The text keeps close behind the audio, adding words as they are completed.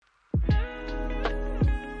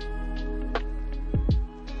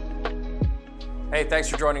Hey, thanks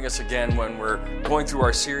for joining us again when we're going through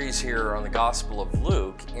our series here on the Gospel of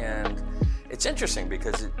Luke. And it's interesting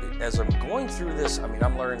because as I'm going through this,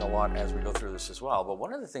 I'm learning a lot as we go through this as well. But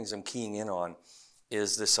one of the things I'm keying in on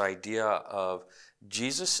is this idea of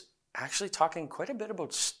Jesus actually talking quite a bit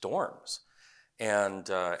about storms. And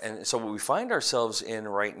so what we find ourselves in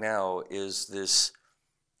right now is this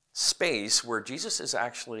space where Jesus is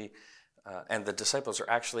actually, and the disciples are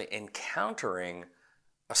actually encountering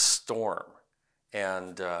a storm.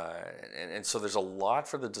 And so there's a lot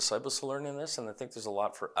for the disciples to learn in this, and I think there's a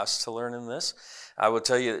lot for us to learn in this. I will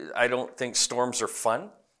tell you, I don't think storms are fun,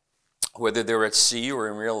 whether they're at sea or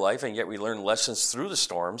in real life, and yet we learn lessons through the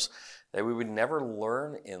storms that we would never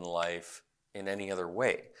learn in life in any other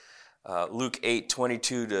way. Luke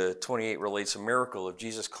 8:22 to 28 relates a miracle of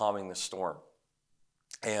Jesus calming the storm.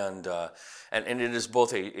 And it is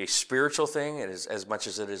both a spiritual thing, it is as much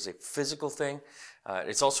as it is a physical thing.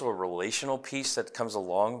 It's also a relational piece that comes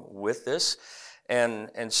along with this.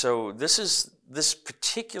 And so this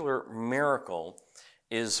particular miracle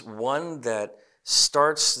is one that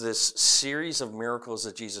starts this series of miracles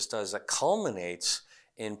that Jesus does that culminates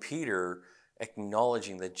in Peter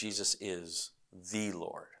acknowledging that Jesus is the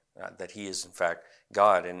Lord, that he is in fact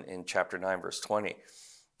God in chapter 9, verse 20.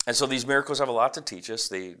 And so these miracles have a lot to teach us.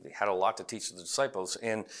 They had a lot to teach the disciples,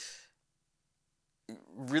 and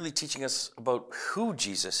really teaching us about who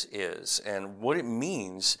Jesus is and what it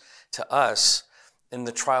means to us in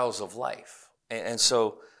the trials of life. And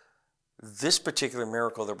so this particular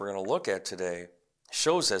miracle that we're going to look at today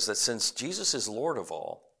shows us that since Jesus is Lord of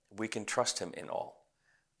all, we can trust him in all.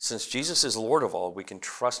 Since Jesus is Lord of all, we can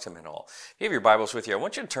trust him in all. If you have your Bibles with you, I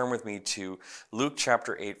want you to turn with me to Luke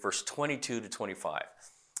chapter 8, verse 22 to 25.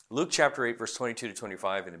 Luke chapter 8, verse 22 to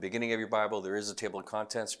 25. In the beginning of your Bible, there is a table of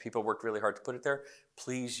contents. People worked really hard to put it there.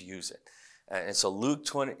 Please use it. And so Luke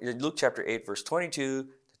chapter 8, verse 22 to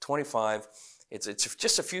 25, it's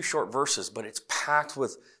just a few short verses, but it's packed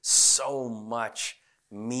with so much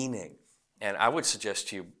meaning. And I would suggest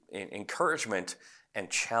to you encouragement and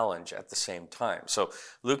challenge at the same time. So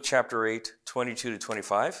Luke chapter 8, 22 to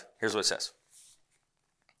 25, here's what it says.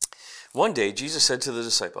 One day, Jesus said to the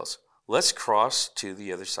disciples, "Let's cross to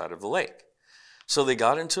the other side of the lake." So they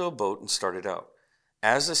got into a boat and started out.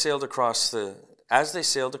 As they sailed across,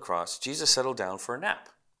 Jesus settled down for a nap.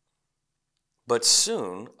 But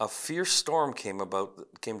soon a fierce storm came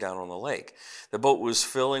down on the lake. The boat was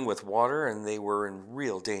filling with water, and they were in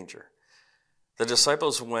real danger. The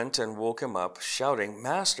disciples went and woke him up, shouting,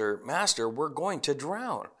 "Master, Master, we're going to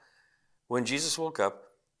drown." When Jesus woke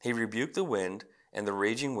up, he rebuked the wind and the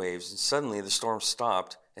raging waves, and suddenly the storm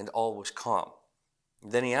stopped and all was calm.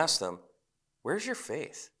 Then he asked them, "Where's your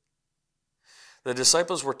faith?" The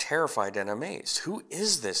disciples were terrified and amazed. "Who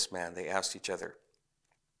is this man?" they asked each other.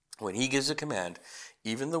 When he gives a command,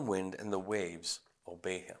 even the wind and the waves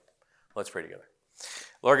obey him. Let's pray together.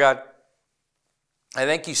 Lord God, I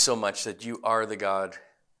thank you so much that you are the God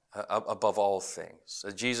above all things.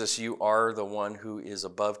 Jesus, you are the one who is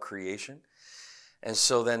above creation. And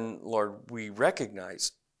so then, Lord, we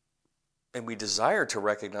recognize and we desire to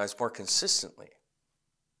recognize more consistently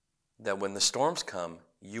that when the storms come,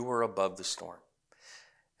 you are above the storm.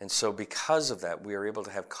 And so because of that, we are able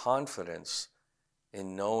to have confidence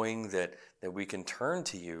in knowing that we can turn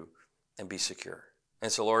to you and be secure.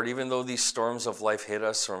 And so, Lord, even though these storms of life hit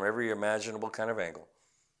us from every imaginable kind of angle,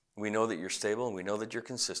 we know that you're stable and we know that you're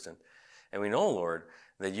consistent. And we know, Lord,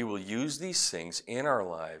 that you will use these things in our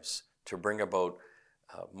lives to bring about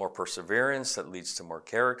more perseverance that leads to more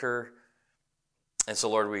character. And so,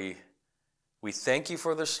 Lord, we thank you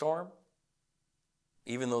for the storm,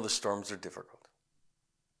 even though the storms are difficult.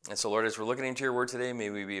 And so, Lord, as we're looking into your word today, may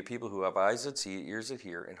we be a people who have eyes that see, ears that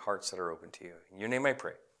hear, and hearts that are open to you. In your name I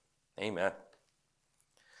pray. Amen.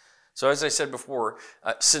 So as I said before,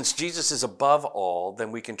 since Jesus is above all,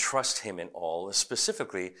 then we can trust him in all,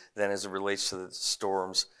 specifically then as it relates to the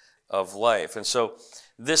storms of life. And so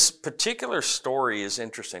this particular story is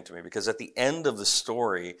interesting to me because at the end of the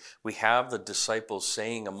story, we have the disciples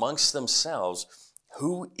saying amongst themselves,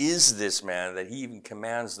 "Who is this man that he even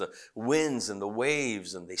commands the winds and the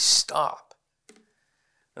waves and they stop?"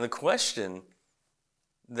 And the question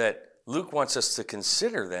that Luke wants us to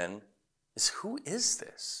consider then is, who is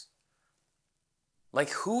this?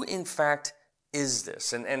 Like, who in fact is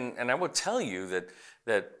this? And I will tell you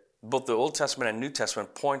that both the Old Testament and New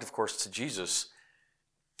Testament point, of course, to Jesus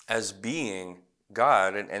as being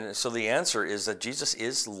God. And so the answer is that Jesus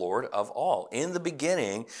is Lord of all. In the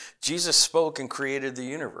beginning, Jesus spoke and created the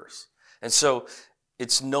universe. And so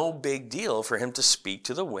it's no big deal for him to speak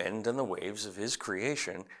to the wind and the waves of his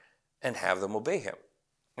creation and have them obey him.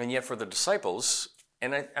 And yet for the disciples,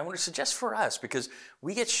 and I want to suggest for us, because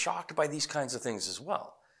we get shocked by these kinds of things as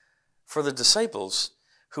well. For the disciples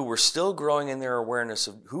who were still growing in their awareness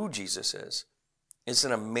of who Jesus is, it's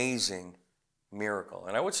an amazing miracle.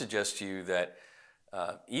 And I would suggest to you that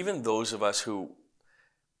even those of us who,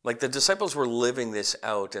 like the disciples, were living this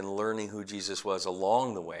out and learning who Jesus was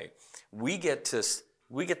along the way, we get this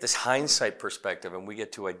hindsight perspective, and we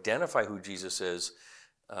get to identify who Jesus is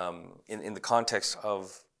in the context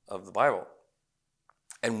of the Bible.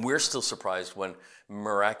 And we're still surprised when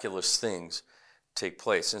miraculous things take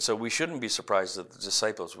place. And so we shouldn't be surprised that the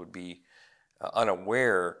disciples would be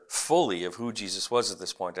unaware fully of who Jesus was at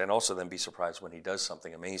this point, and also then be surprised when he does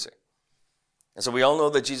something amazing. And so we all know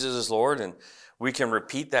that Jesus is Lord, and we can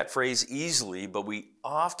repeat that phrase easily, but we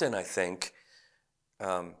often, I think,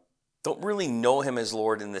 don't really know him as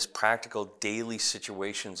Lord in this practical daily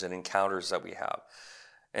situations and encounters that we have.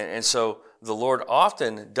 And so the Lord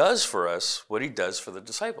often does for us what he does for the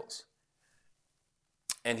disciples.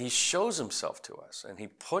 And he shows himself to us, and he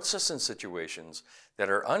puts us in situations that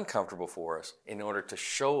are uncomfortable for us in order to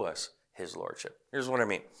show us his lordship. Here's what I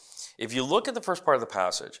mean. If you look at the first part of the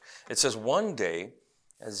passage, it says one day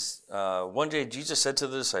Jesus said to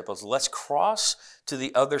the disciples, let's cross to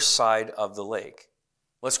the other side of the lake.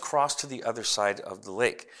 Let's cross to the other side of the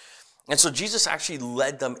lake. And so Jesus actually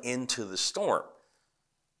led them into the storm.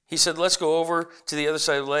 He said, let's go over to the other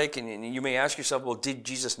side of the lake. And you may ask yourself, well, did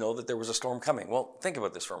Jesus know that there was a storm coming? Well, think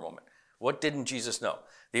about this for a moment. What didn't Jesus know?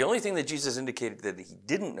 The only thing that Jesus indicated that he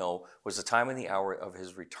didn't know was the time and the hour of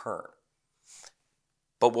his return.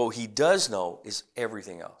 But what he does know is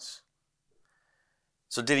everything else.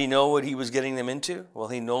 So did he know what he was getting them into? Well,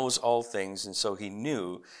 he knows all things, and so he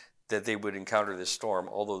knew that they would encounter this storm.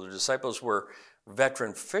 Although the disciples were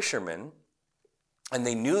veteran fishermen, and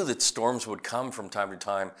they knew that storms would come from time to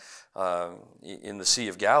time in the Sea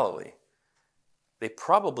of Galilee, they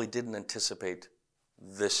probably didn't anticipate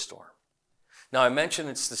this storm. Now, I mentioned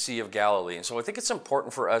it's the Sea of Galilee, and so I think it's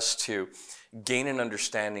important for us to gain an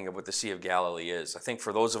understanding of what the Sea of Galilee is. I think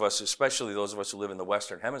for those of us, especially those of us who live in the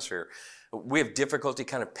Western Hemisphere, we have difficulty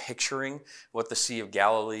kind of picturing what the Sea of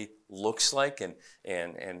Galilee looks like, and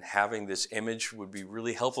having this image would be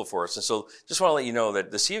really helpful for us. And so just want to let you know that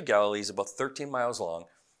the Sea of Galilee is about 13 miles long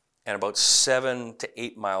and about 7 to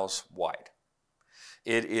 8 miles wide.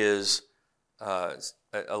 It is a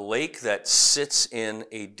lake that sits in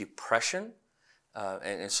a depression,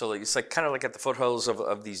 and so it's like kind of like at the foothills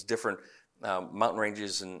of these different mountain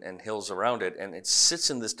ranges and hills around it, and it sits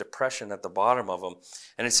in this depression at the bottom of them,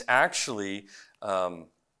 and it's actually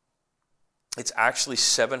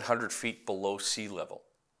 700 feet below sea level.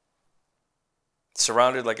 It's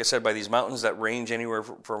surrounded, like I said, by these mountains that range anywhere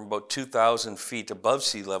from about 2,000 feet above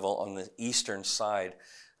sea level on the eastern side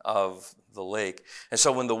of the lake. And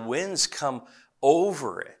so when the winds come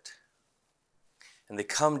over it and they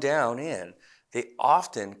come down in, they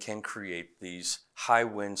often can create these high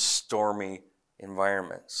wind, stormy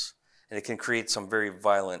environments. And it can create some very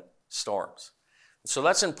violent storms. So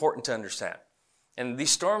that's important to understand. And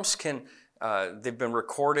these storms they've been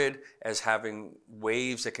recorded as having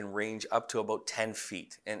waves that can range up to about 10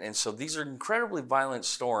 feet. And so these are incredibly violent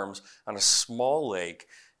storms on a small lake.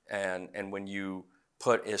 And when you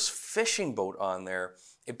put a fishing boat on there,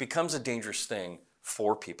 it becomes a dangerous thing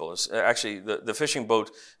for people. Actually, the fishing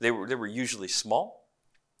boat, they were usually small.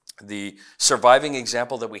 The surviving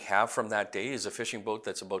example that we have from that day is a fishing boat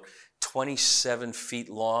that's about 27 feet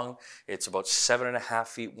long. It's about 7.5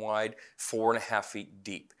 feet wide, 4.5 feet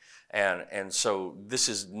deep. And so this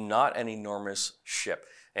is not an enormous ship.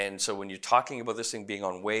 And so when you're talking about this thing being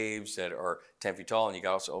on waves that are 10 feet tall, and you got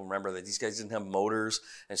to also remember that these guys didn't have motors,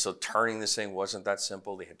 and so turning this thing wasn't that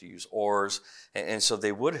simple. They had to use oars, and so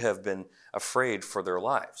they would have been afraid for their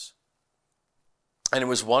lives. And it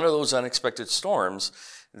was one of those unexpected storms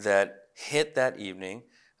that hit that evening,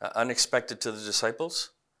 unexpected to the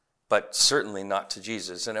disciples, but certainly not to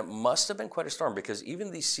Jesus. And it must have been quite a storm, because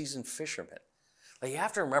even these seasoned fishermen, you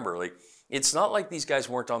have to remember, it's not like these guys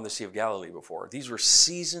weren't on the Sea of Galilee before. These were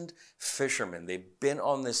seasoned fishermen. They've been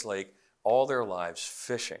on this lake all their lives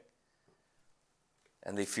fishing,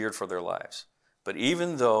 and they feared for their lives. But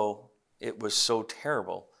even though it was so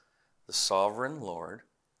terrible, the sovereign Lord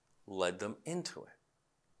led them into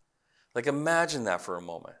it. Imagine that for a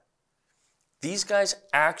moment. These guys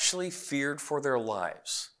actually feared for their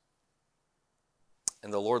lives,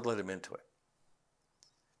 and the Lord led them into it.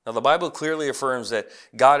 Now, the Bible clearly affirms that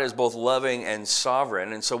God is both loving and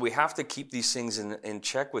sovereign, and so we have to keep these things in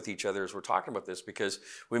check with each other as we're talking about this, because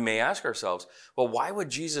we may ask ourselves, well, why would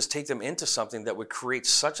Jesus take them into something that would create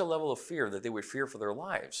such a level of fear that they would fear for their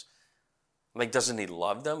lives? Like, doesn't he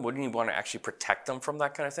love them? Wouldn't he want to actually protect them from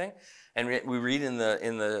that kind of thing? And we read in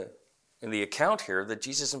the account here that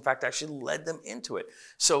Jesus, in fact, actually led them into it.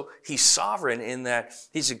 So he's sovereign in that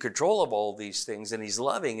he's in control of all these things, and he's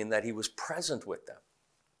loving in that he was present with them.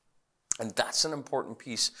 And that's an important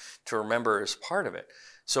piece to remember as part of it.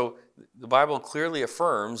 So the Bible clearly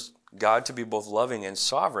affirms God to be both loving and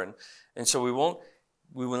sovereign. And so we will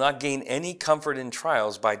not gain any comfort in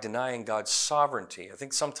trials by denying God's sovereignty. I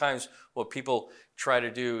think sometimes what people try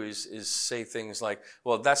to do is say things like,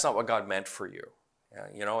 well, that's not what God meant for you.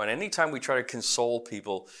 And anytime we try to console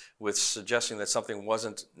people with suggesting that something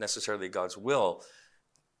wasn't necessarily God's will,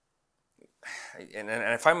 and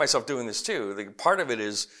I find myself doing this too, like part of it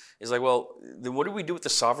is like, well, then what do we do with the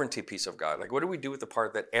sovereignty piece of God? Like, what do we do with the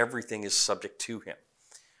part that everything is subject to him?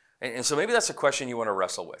 And so maybe that's a question you want to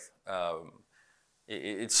wrestle with.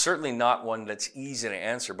 It's certainly not one that's easy to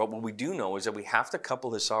answer, but what we do know is that we have to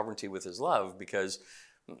couple his sovereignty with his love, because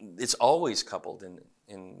it's always coupled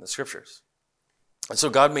in the scriptures. And so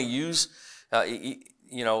God may use,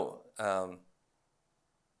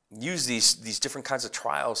 use these different kinds of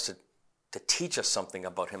trials to teach us something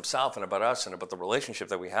about himself and about us and about the relationship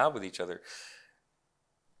that we have with each other.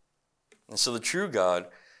 And so the true God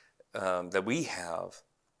that we have,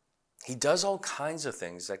 he does all kinds of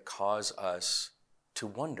things that cause us to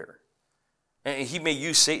wonder. And he may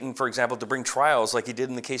use Satan, for example, to bring trials like he did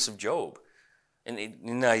in the case of Job. And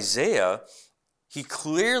in Isaiah, he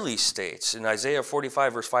clearly states in Isaiah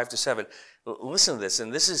 45, verse 5 to 7, listen to this,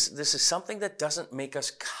 and this is something that doesn't make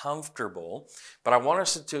us comfortable, but I want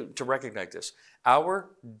us to recognize this.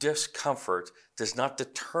 Our discomfort does not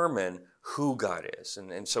determine who God is.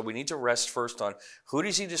 And so we need to rest first on who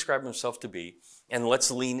does he describe himself to be, and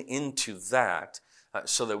let's lean into that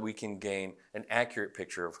so that we can gain an accurate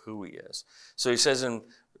picture of who he is. So he says in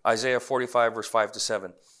Isaiah 45, verse 5 to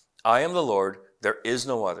 7, I am the Lord, there is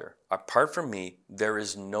no other. Apart from me, there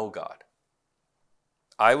is no God.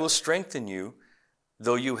 I will strengthen you,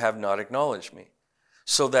 though you have not acknowledged me,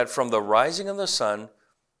 so that from the rising of the sun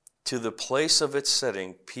to the place of its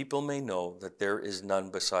setting, people may know that there is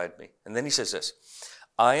none beside me. And then he says this,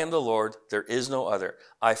 I am the Lord, there is no other.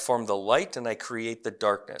 I form the light and I create the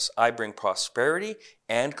darkness. I bring prosperity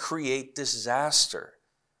and create disaster.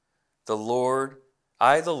 The Lord,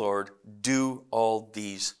 do all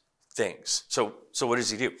these things. So what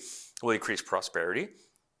does he do? Well, he creates prosperity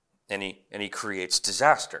and he creates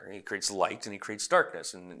disaster. He creates light and he creates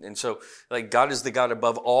darkness. And so like God is the God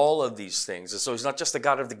above all of these things. And so he's not just the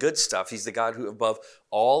God of the good stuff. He's the God who above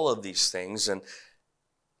all of these things. And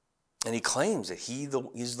he claims that he's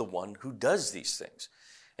the one who does these things.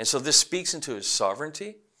 And so this speaks into his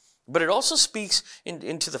sovereignty, but it also speaks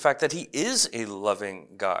into the fact that he is a loving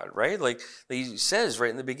God, right? Like he says right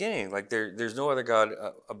in the beginning, like there's no other God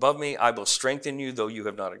above me. I will strengthen you, though you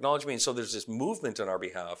have not acknowledged me. And so there's this movement on our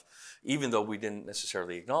behalf, even though we didn't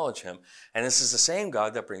necessarily acknowledge him. And this is the same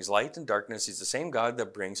God that brings light and darkness. He's the same God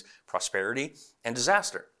that brings prosperity and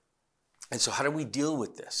disaster. And so how do we deal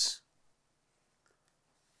with this?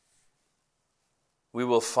 We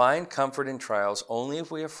will find comfort in trials only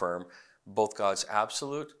if we affirm both God's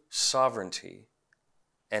absolute sovereignty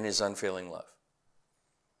and his unfailing love.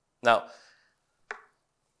 Now,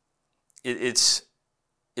 it's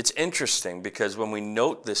interesting because when we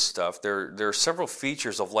note this stuff, there are several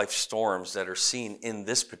features of life storms that are seen in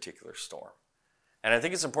this particular storm. And I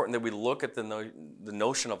think it's important that we look at the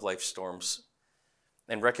notion of life storms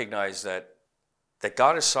and recognize that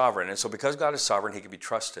God is sovereign. And so because God is sovereign, he can be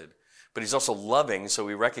trusted. But he's also loving, so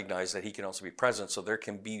we recognize that he can also be present. So there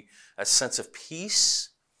can be a sense of peace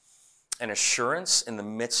and assurance in the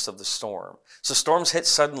midst of the storm. So storms hit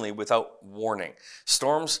suddenly without warning.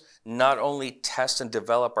 Storms not only test and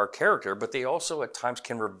develop our character, but they also at times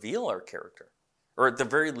can reveal our character, or at the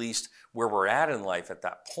very least, where we're at in life at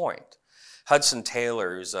that point. Hudson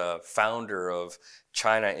Taylor, who's a founder of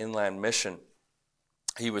China Inland Mission,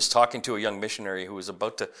 he was talking to a young missionary who was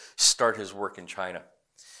about to start his work in China.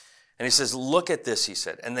 And he says, look at this, he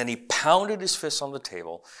said. And then he pounded his fist on the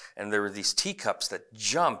table, and there were these teacups that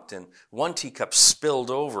jumped, and one teacup spilled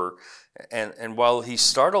over. And while he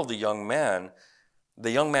startled the young man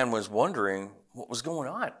was wondering what was going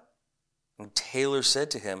on. And Taylor said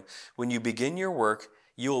to him, when you begin your work,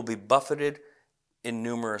 you will be buffeted in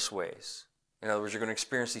numerous ways. In other words, you're going to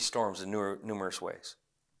experience these storms in numerous ways.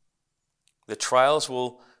 The trials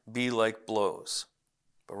will be like blows.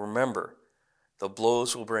 But remember, the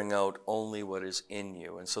blows will bring out only what is in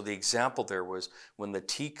you. And so the example there was when the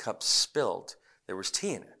teacup spilled, there was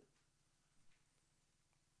tea in it.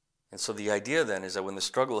 And so the idea then is that when the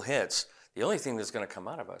struggle hits, the only thing that's going to come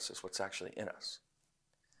out of us is what's actually in us.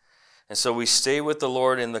 And so we stay with the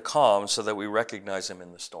Lord in the calm so that we recognize him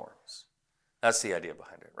in the storms. That's the idea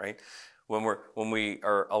behind it, right? When we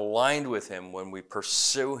are aligned with him, when we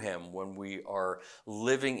pursue him, when we are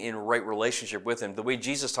living in right relationship with him, the way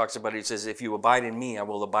Jesus talks about it, he says, if you abide in me, I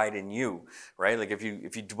will abide in you, right? Like if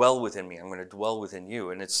you dwell within me, I'm going to dwell within you.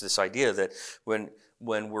 And it's this idea that when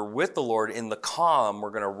we're with the Lord in the calm,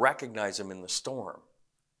 we're going to recognize him in the storm.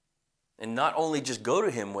 And not only just go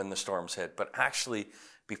to him when the storms hit, but actually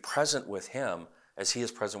be present with him as he is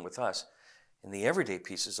present with us in the everyday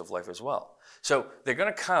pieces of life as well. So they're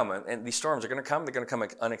going to come, and these storms are going to come. They're going to come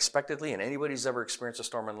unexpectedly, and anybody who's ever experienced a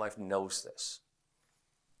storm in life knows this.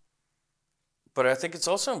 But I think it's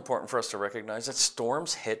also important for us to recognize that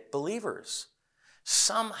storms hit believers.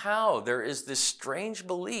 Somehow there is this strange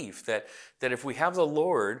belief that if we have the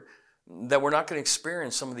Lord, that we're not going to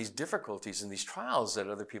experience some of these difficulties and these trials that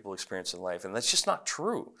other people experience in life. And that's just not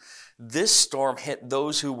true. This storm hit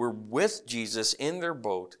those who were with Jesus in their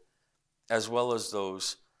boat, as well as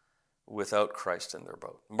those without Christ in their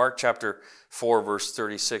boat. Mark chapter 4, verse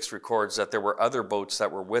 36 records that there were other boats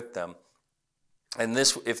that were with them. And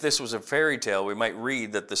if this was a fairy tale, we might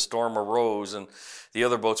read that the storm arose and the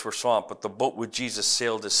other boats were swamped, but the boat with Jesus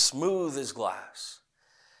sailed as smooth as glass.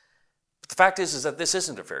 But the fact is that this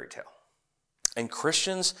isn't a fairy tale. And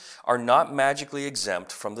Christians are not magically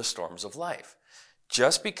exempt from the storms of life.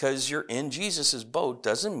 Just because you're in Jesus' boat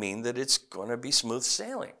doesn't mean that it's going to be smooth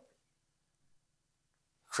sailing.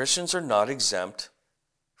 Christians are not exempt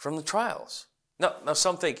from the trials. Now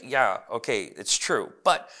some think, yeah, okay, it's true,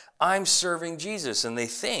 but I'm serving Jesus, and they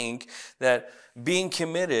think that being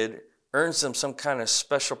committed earns them some kind of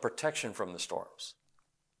special protection from the storms.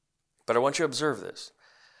 But I want you to observe this.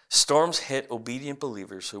 Storms hit obedient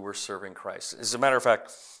believers who were serving Christ. As a matter of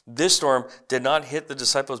fact, this storm did not hit the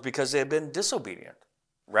disciples because they had been disobedient.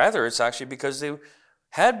 Rather, it's actually because they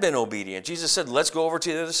had been obedient. Jesus said, let's go over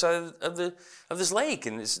to the other side of this lake.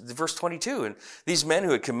 And it's verse 22. And these men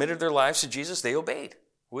who had committed their lives to Jesus, they obeyed.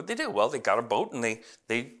 What did they do? Well, they got a boat and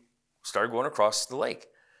they started going across the lake.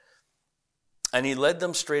 And he led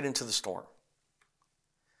them straight into the storm.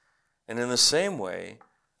 And in the same way,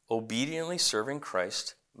 obediently serving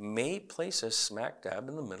Christ may place us smack dab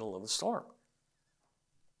in the middle of the storm.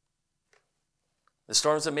 The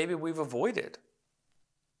storms that maybe we've avoided,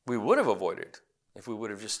 we would have avoided if we would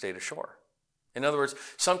have just stayed ashore. In other words,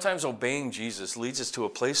 sometimes obeying Jesus leads us to a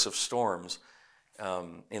place of storms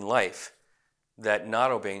in life that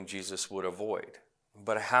not obeying Jesus would avoid.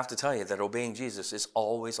 But I have to tell you that obeying Jesus is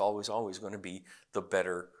always, always, always going to be the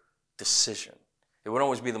better decision. It won't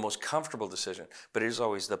always be the most comfortable decision, but it is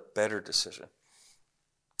always the better decision.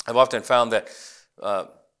 I've often found that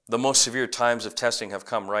the most severe times of testing have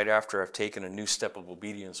come right after I've taken a new step of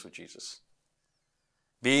obedience with Jesus.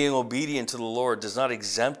 Being obedient to the Lord does not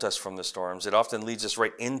exempt us from the storms. It often leads us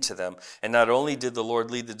right into them. And not only did the Lord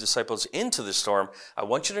lead the disciples into the storm, I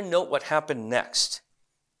want you to note what happened next,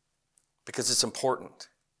 because it's important.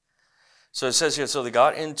 So it says here, so they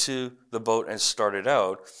got into the boat and started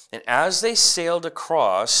out. And as they sailed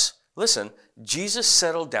across, listen, Jesus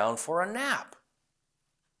settled down for a nap.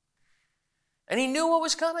 And he knew what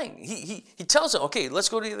was coming. He tells them, okay, let's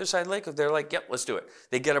go to the other side of the lake. They're like, yep, let's do it.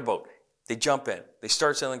 They get a boat. They jump in. They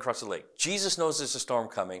start sailing across the lake. Jesus knows there's a storm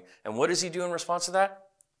coming. And what does he do in response to that?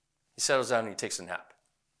 He settles down and he takes a nap.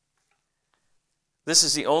 This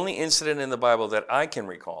is the only incident in the Bible that I can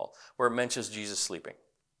recall where it mentions Jesus sleeping.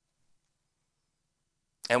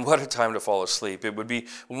 And what a time to fall asleep. It would be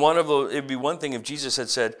one thing if Jesus had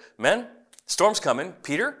said, men, storm's coming.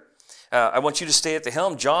 Peter, I want you to stay at the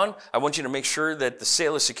helm. John, I want you to make sure that the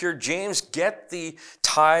sail is secure. James, get the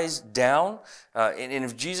ties down. And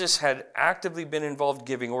if Jesus had actively been involved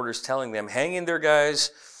giving orders, telling them, hang in there,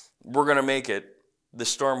 guys, we're going to make it, the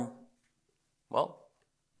storm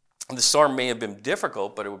may have been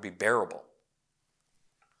difficult, but it would be bearable.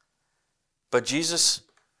 But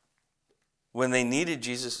when they needed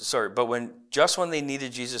Jesus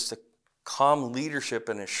to calm leadership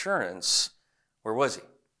and assurance, where was he?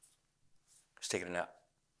 He was taking a nap.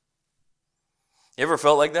 You ever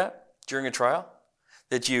felt like that during a trial?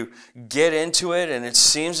 That you get into it and it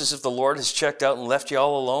seems as if the Lord has checked out and left you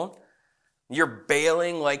all alone? You're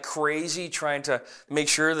bailing like crazy, trying to make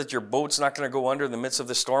sure that your boat's not going to go under in the midst of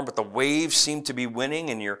the storm, but the waves seem to be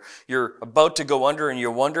winning and you're about to go under and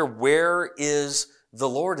you wonder, where is the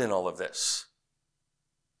Lord in all of this?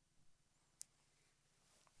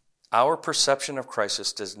 Our perception of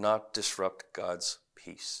crisis does not disrupt God's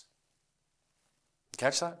peace.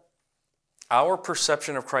 Catch that? Our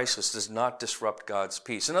perception of crisis does not disrupt God's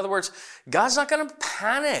peace. In other words, God's not going to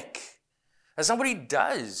panic That's not what he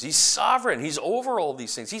does. He's sovereign. He's over all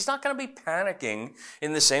these things. He's not going to be panicking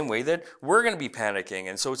in the same way that we're going to be panicking.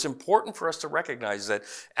 And so it's important for us to recognize that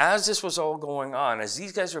as this was all going on, as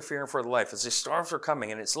these guys are fearing for their life, as the storms are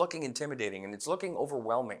coming and it's looking intimidating and it's looking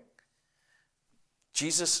overwhelming,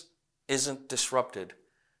 Jesus isn't disrupted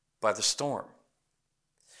by the storm.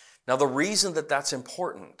 Now, the reason that that's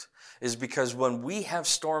important is because when we have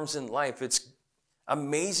storms in life, it's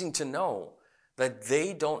amazing to know that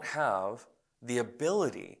they don't have the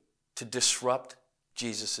ability to disrupt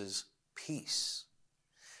Jesus' peace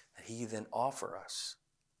that he then offers us.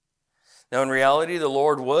 Now, in reality, the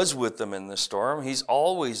Lord was with them in the storm. He's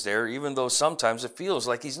always there, even though sometimes it feels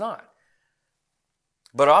like he's not.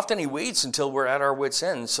 But often he waits until we're at our wits'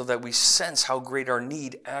 end so that we sense how great our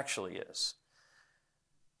need actually is.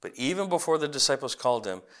 But even before the disciples called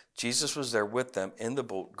him, Jesus was there with them in the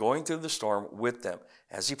boat, going through the storm with them.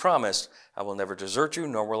 As he promised, I will never desert you,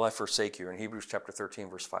 nor will I forsake you, in Hebrews chapter 13,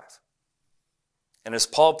 verse 5. And as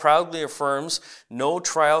Paul proudly affirms, no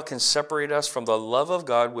trial can separate us from the love of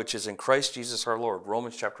God, which is in Christ Jesus our Lord,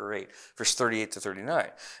 Romans chapter 8, verse 38 to 39.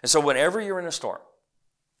 And so whenever you're in a storm,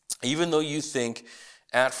 even though you think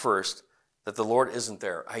at first that the Lord isn't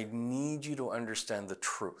there, I need you to understand the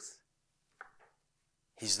truth.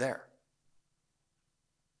 He's there.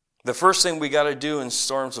 The first thing we got to do in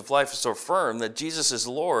storms of life is to affirm that Jesus is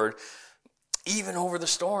Lord even over the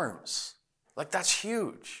storms. Like, that's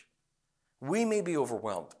huge. We may be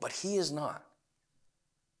overwhelmed, but he is not.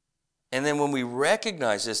 And then when we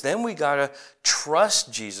recognize this, then we got to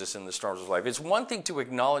trust Jesus in the storms of life. It's one thing to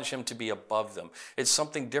acknowledge him to be above them. It's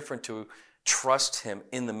something different to trust him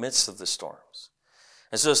in the midst of the storms.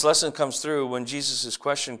 And so this lesson comes through when Jesus'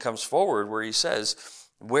 question comes forward where he says,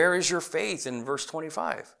 where is your faith, in verse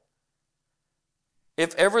 25?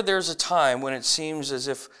 If ever there's a time when it seems as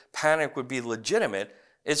if panic would be legitimate,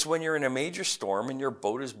 it's when you're in a major storm and your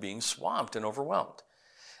boat is being swamped and overwhelmed.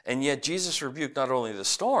 And yet Jesus rebuked not only the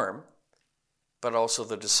storm, but also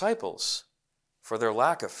the disciples for their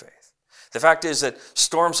lack of faith. The fact is that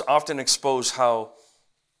storms often expose how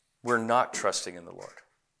we're not trusting in the Lord.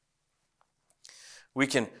 We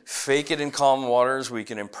can fake it in calm waters. We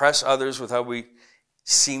can impress others with how we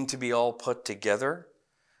seem to be all put together.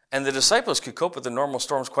 And the disciples could cope with the normal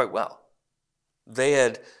storms quite well. They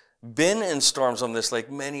had been in storms on this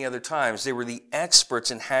lake many other times. They were the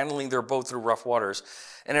experts in handling their boat through rough waters.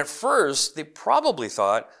 And at first, they probably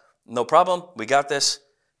thought, no problem, we got this.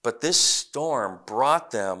 But this storm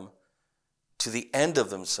brought them to the end of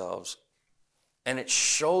themselves, and it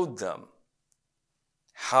showed them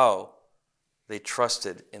how they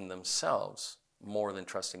trusted in themselves more than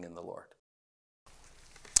trusting in the Lord.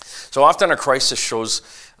 So often a crisis shows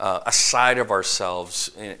a side of ourselves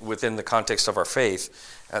within the context of our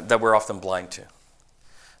faith that we're often blind to.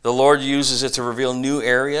 The Lord uses it to reveal new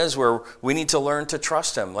areas where we need to learn to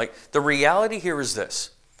trust him. Like, the reality here is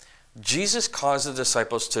this. Jesus caused the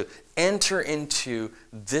disciples to enter into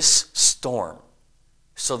this storm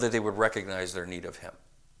so that they would recognize their need of him.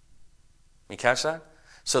 You catch that?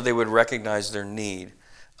 So they would recognize their need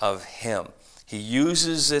of him. He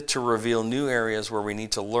uses it to reveal new areas where we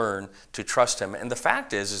need to learn to trust him. And the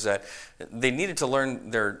fact is that they needed to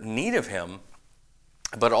learn their need of him,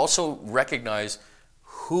 but also recognize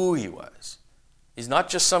who he was. He's not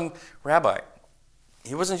just some rabbi.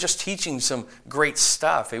 He wasn't just teaching some great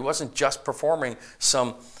stuff. He wasn't just performing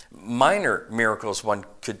some minor miracles one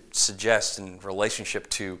could suggest in relationship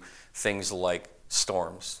to things like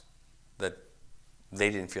storms that they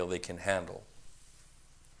didn't feel they can handle.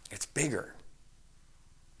 It's bigger.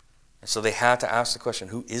 And so they had to ask the question,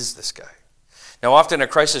 who is this guy? Now, often a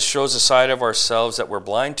crisis shows a side of ourselves that we're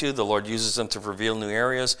blind to. The Lord uses them to reveal new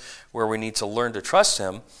areas where we need to learn to trust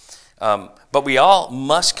him. But we all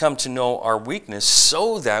must come to know our weakness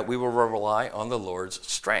so that we will rely on the Lord's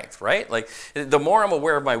strength, right? Like, the more I'm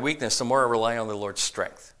aware of my weakness, the more I rely on the Lord's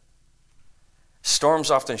strength. Storms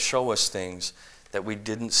often show us things that we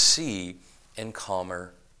didn't see in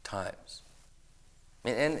calmer times.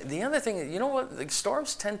 And the other thing, you know what? Like,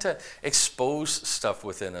 storms tend to expose stuff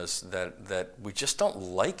within us that we just don't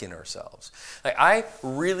like in ourselves. Like, I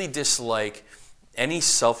really dislike any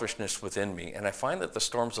selfishness within me, and I find that the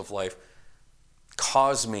storms of life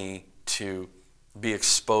cause me to be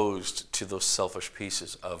exposed to those selfish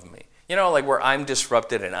pieces of me. You know, like where I'm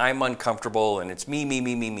disrupted and I'm uncomfortable and it's me.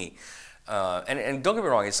 And don't get me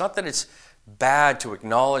wrong, it's not that it's bad to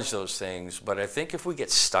acknowledge those things, but I think if we get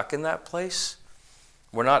stuck in that place,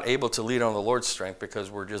 we're not able to lead on the Lord's strength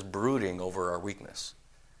because we're just brooding over our weakness.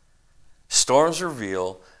 Storms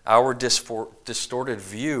reveal our distorted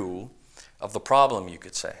view of the problem, you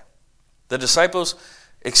could say. The disciples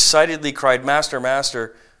excitedly cried, "Master,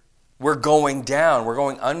 Master, we're going down, we're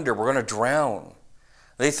going under, we're going to drown."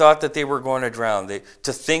 They thought that they were going to drown.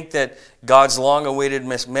 To think that God's long-awaited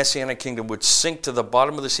messianic kingdom would sink to the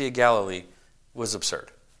bottom of the Sea of Galilee was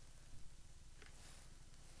absurd.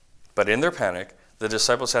 But in their panic, the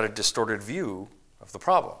disciples had a distorted view of the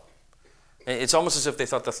problem. It's almost as if they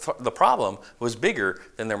thought the problem was bigger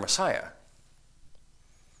than their Messiah.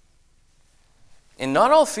 And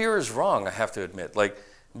not all fear is wrong, I have to admit.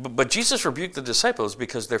 But Jesus rebuked the disciples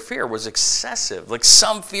because their fear was excessive.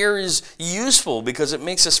 Some fear is useful because it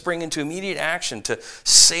makes us spring into immediate action to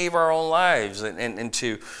save our own lives and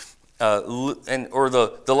to or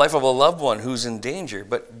the life of a loved one who's in danger.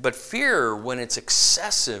 But fear, when it's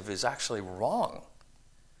excessive, is actually wrong.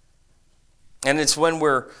 And it's when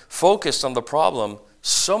we're focused on the problem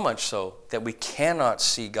so much so that we cannot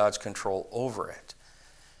see God's control over it.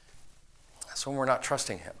 That's when we're not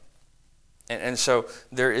trusting Him. And so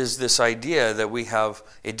there is this idea that we have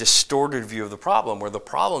a distorted view of the problem, where the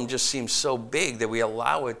problem just seems so big that we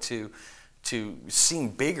allow it to seem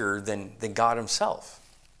bigger than God Himself.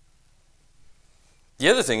 The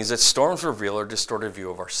other thing is that storms reveal our distorted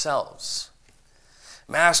view of ourselves.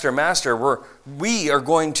 Master, Master, we are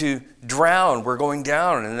going to drown, we're going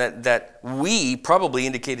down. And that we probably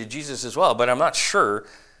indicated Jesus as well, but I'm not sure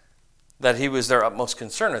that He was their utmost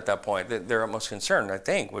concern at that point. Their utmost concern, I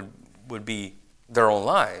think, would be their own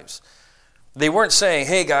lives. They weren't saying,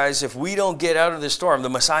 "Hey guys, if we don't get out of this storm, the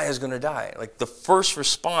Messiah is going to die." The first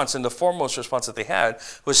response and the foremost response that they had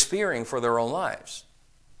was fearing for their own lives.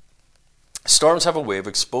 Storms have a way of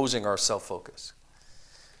exposing our self-focus.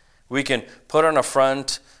 We can put on a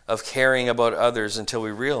front of caring about others until we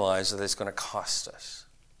realize that it's going to cost us.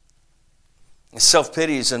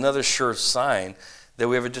 Self-pity is another sure sign that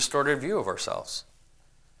we have a distorted view of ourselves.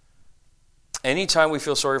 Anytime we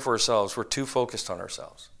feel sorry for ourselves, we're too focused on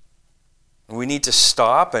ourselves. And we need to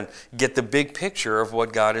stop and get the big picture of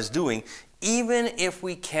what God is doing, even if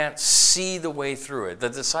we can't see the way through it. The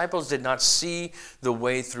disciples did not see the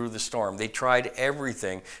way through the storm. They tried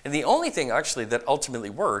everything. And the only thing actually that ultimately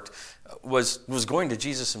worked was going to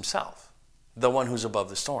Jesus Himself, the one who's above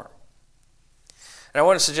the storm. And I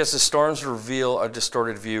want to suggest that storms reveal a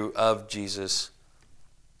distorted view of Jesus.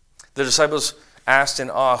 The disciples asked in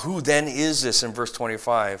awe, "Who then is this?" in verse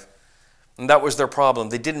 25. And that was their problem.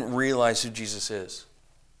 They didn't realize who Jesus is.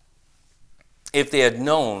 If they had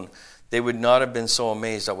known, they would not have been so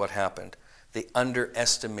amazed at what happened. They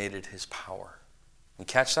underestimated His power. You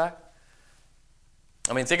catch that?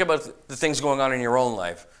 I mean, think about the things going on in your own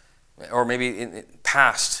life, or maybe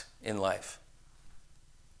past in life.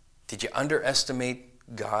 Did you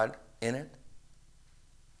underestimate God in it?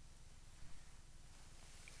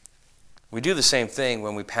 We do the same thing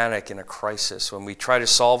when we panic in a crisis, when we try to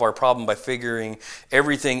solve our problem by figuring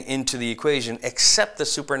everything into the equation except the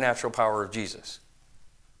supernatural power of Jesus.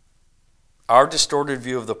 Our distorted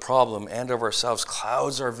view of the problem and of ourselves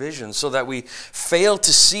clouds our vision so that we fail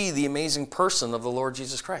to see the amazing person of the Lord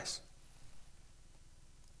Jesus Christ.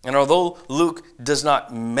 And although Luke does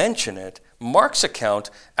not mention it, Mark's account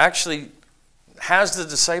actually has the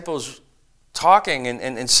disciples talking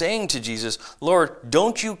and saying to Jesus, "Lord,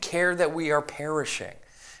 don't you care that we are perishing?"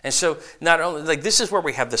 And so not only, this is where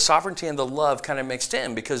we have the sovereignty and the love kind of mixed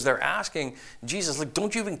in, because they're asking Jesus,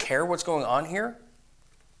 "Don't you even care what's going on here?"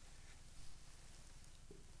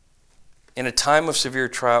 In a time of severe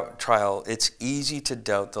trial, it's easy to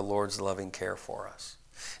doubt the Lord's loving care for us.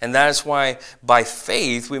 And that is why, by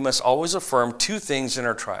faith, we must always affirm two things in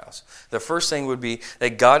our trials. The first thing would be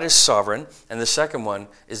that God is sovereign, and the second one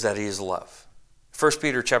is that He is love. 1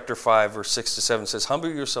 Peter chapter 5, verse 6 to 7 says, "Humble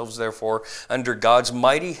yourselves, therefore, under God's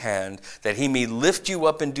mighty hand, that He may lift you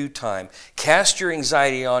up in due time. Cast your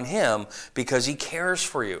anxiety on Him, because He cares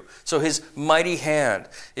for you." So His mighty hand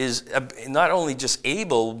is not only just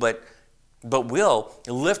able, but will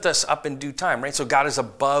lift us up in due time, right? So God is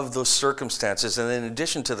above those circumstances. And in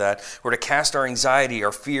addition to that, we're to cast our anxiety,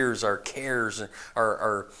 our fears, our cares,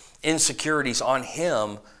 our insecurities on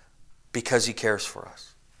Him because He cares for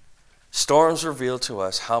us. Storms reveal to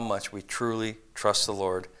us how much we truly trust the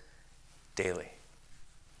Lord daily.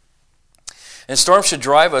 And storms should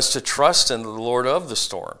drive us to trust in the Lord of the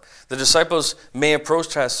storm. The disciples may have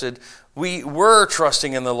protested, "We were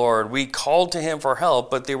trusting in the Lord. We called to Him for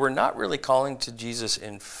help," but they were not really calling to Jesus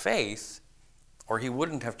in faith, or He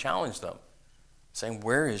wouldn't have challenged them, saying,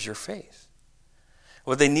 "Where is your faith?"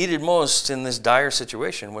 What they needed most in this dire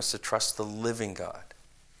situation was to trust the living God.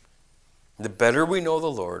 The better we know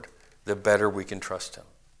the Lord, the better we can trust Him.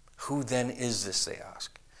 Who then is this, they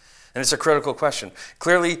ask? And it's a critical question.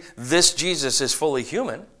 Clearly, this Jesus is fully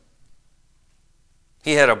human.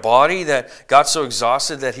 He had a body that got so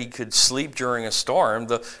exhausted that he could sleep during a storm.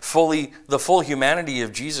 The full humanity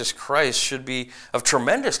of Jesus Christ should be of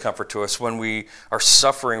tremendous comfort to us when we are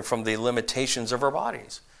suffering from the limitations of our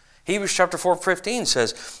bodies. Hebrews chapter 4:15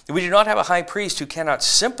 says, "We do not have a high priest who cannot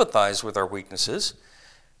sympathize with our weaknesses,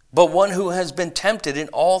 but one who has been tempted in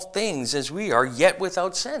all things as we are, yet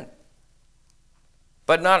without sin."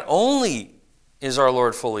 But not only is our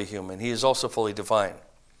Lord fully human, he is also fully divine.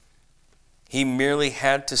 He merely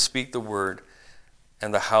had to speak the word,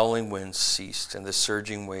 and the howling winds ceased, and the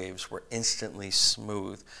surging waves were instantly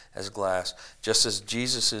smooth as glass. Just as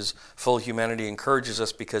Jesus' full humanity encourages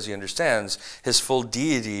us because he understands, his full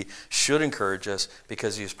deity should encourage us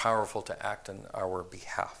because he is powerful to act on our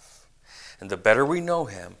behalf. And the better we know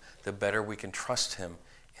him, the better we can trust him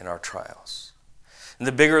in our trials. And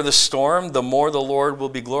the bigger the storm, the more the Lord will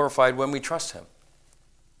be glorified when we trust him.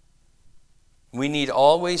 We need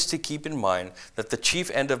always to keep in mind that the chief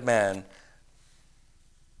end of man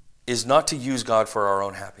is not to use God for our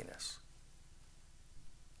own happiness,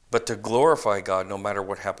 but to glorify God no matter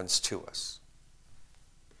what happens to us.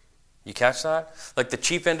 You catch that? Like, the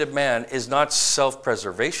chief end of man is not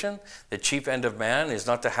self-preservation. The chief end of man is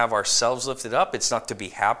not to have ourselves lifted up. It's not to be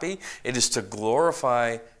happy. It is to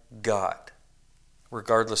glorify God,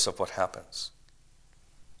 regardless of what happens.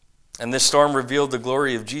 And this storm revealed the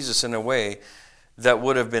glory of Jesus in a way that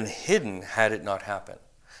would have been hidden had it not happened.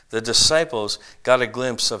 The disciples got a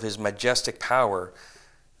glimpse of his majestic power,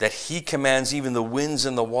 that he commands even the winds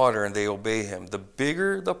and the water, and they obey him. The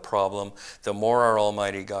bigger the problem, the more our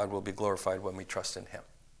Almighty God will be glorified when we trust in him.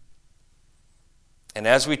 And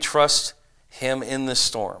as we trust him in the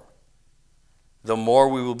storm, the more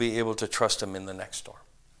we will be able to trust him in the next storm.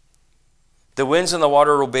 The winds and the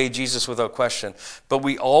water obey Jesus without question, but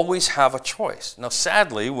we always have a choice. Now,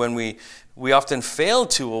 sadly, when we often fail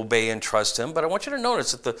to obey and trust him, but I want you to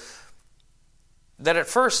notice that at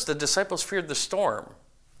first the disciples feared the storm,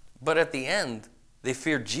 but at the end they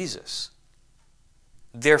feared Jesus.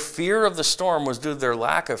 Their fear of the storm was due to their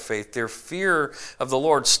lack of faith. Their fear of the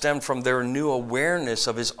Lord stemmed from their new awareness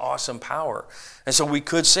of his awesome power. And so we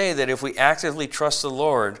could say that if we actively trust the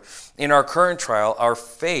Lord in our current trial, our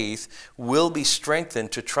faith will be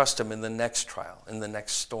strengthened to trust him in the next trial, in the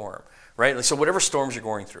next storm. Right? So whatever storms you're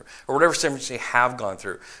going through, or whatever storms you have gone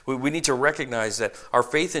through, we need to recognize that our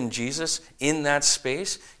faith in Jesus in that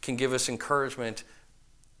space can give us encouragement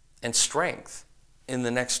and strength in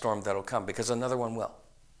the next storm that'll come, because another one will.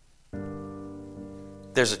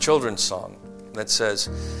 There's a children's song that says,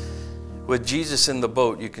 "With Jesus in the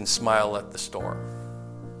boat, you can smile at the storm."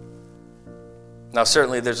 Now,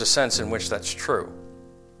 certainly there's a sense in which that's true,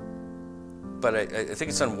 but I think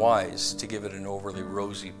it's unwise to give it an overly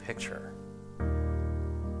rosy picture.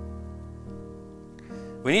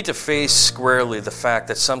 We need to face squarely the fact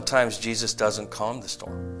that sometimes Jesus doesn't calm the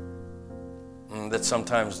storm, that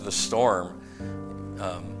sometimes the storm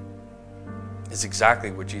is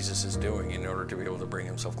exactly what Jesus is doing in order to be able to bring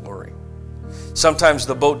himself glory. Sometimes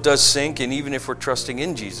the boat does sink, and even if we're trusting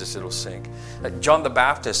in Jesus, it'll sink. John the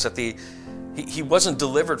Baptist, he wasn't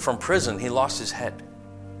delivered from prison, he lost his head.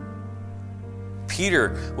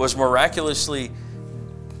 Peter was miraculously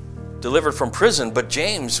delivered from prison, but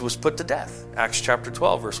James was put to death. Acts chapter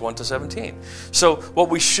 12, verse 1 to 17. So what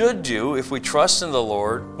we should do if we trust in the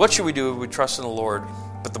Lord, what should we do if we trust in the Lord,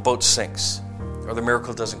 but the boat sinks, or the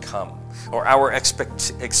miracle doesn't come, or our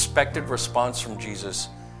expected response from Jesus,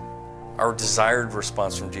 our desired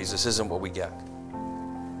response from Jesus isn't what we get?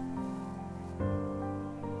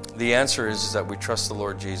 The answer is that we trust the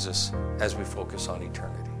Lord Jesus as we focus on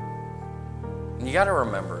eternity. And you got to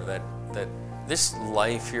remember that this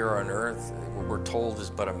life here on earth, we're told, is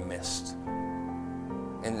but a mist.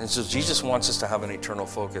 And so Jesus wants us to have an eternal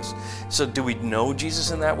focus. So do we know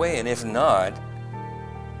Jesus in that way? And if not,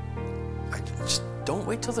 just don't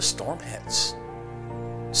wait till the storm hits.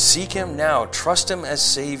 Seek him now. Trust him as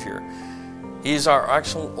Savior. He is our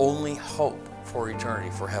actual only hope for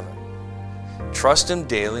eternity, for heaven. Trust him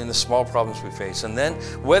daily in the small problems we face. And then,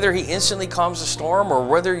 whether he instantly calms the storm or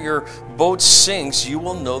whether your boat sinks, you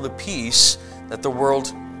will know the peace that the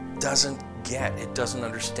world doesn't get. It doesn't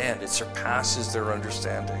understand. It surpasses their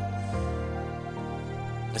understanding.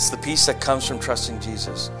 It's the peace that comes from trusting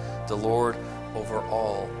Jesus, the Lord over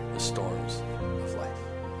all the storms of life.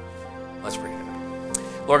 Let's pray together.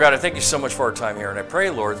 Lord God, I thank you so much for our time here. And I pray,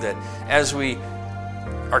 Lord, that as we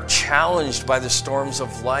are challenged by the storms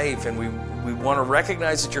of life, and we want to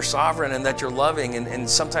recognize that you're sovereign and that you're loving, and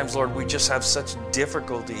sometimes, Lord, we just have such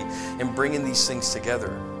difficulty in bringing these things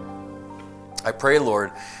together. I pray,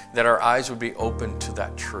 Lord, that our eyes would be open to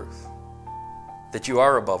that truth. that you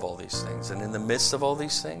are above all these things. And in the midst of all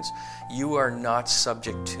these things, you are not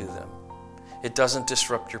subject to them. It doesn't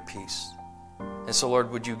disrupt your peace. And so,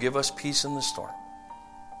 Lord, would you give us peace in the storm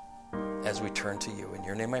as we turn to you? In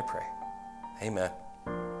your name I pray. Amen.